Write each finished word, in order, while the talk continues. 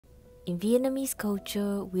In Vietnamese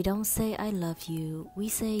culture, we don't say I love you, we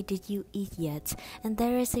say did you eat yet? And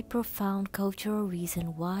there is a profound cultural reason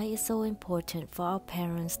why it's so important for our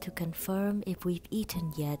parents to confirm if we've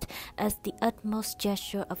eaten yet, as the utmost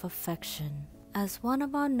gesture of affection. As one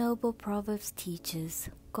of our noble proverbs teaches,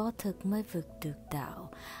 có thực mới vực được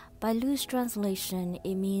đạo. By loose translation,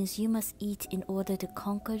 it means you must eat in order to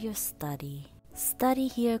conquer your study. Study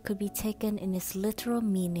here could be taken in its literal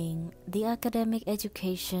meaning, the academic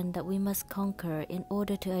education that we must conquer in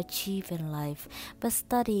order to achieve in life, but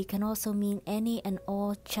study can also mean any and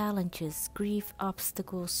all challenges, grief,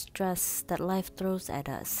 obstacles, stress that life throws at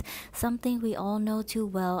us, something we all know too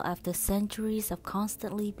well after centuries of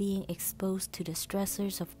constantly being exposed to the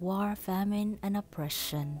stressors of war, famine, and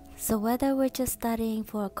oppression. So whether we're just studying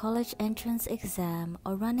for a college entrance exam,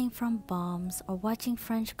 or running from bombs, or watching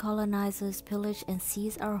French colonizers pillage and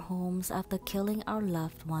seize our homes after killing our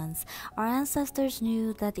loved ones, our ancestors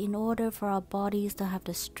knew that in order for our bodies to have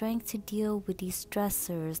the strength to deal with these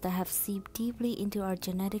stressors that have seeped deeply into our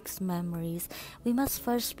genetics memories, we must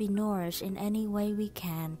first be nourished in any way we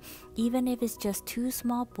can, even if it's just 2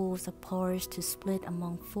 small bowls of porridge to split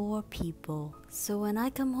among 4 people. So when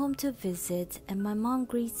I come home to visit and my mom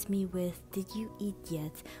greets me with, "Did you eat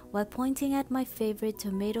yet?" while pointing at my favorite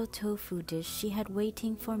tomato tofu dish she had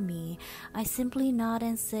waiting for me, I simply nod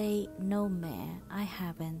and say, "No, ma'am, I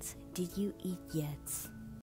haven't. Did you eat yet?"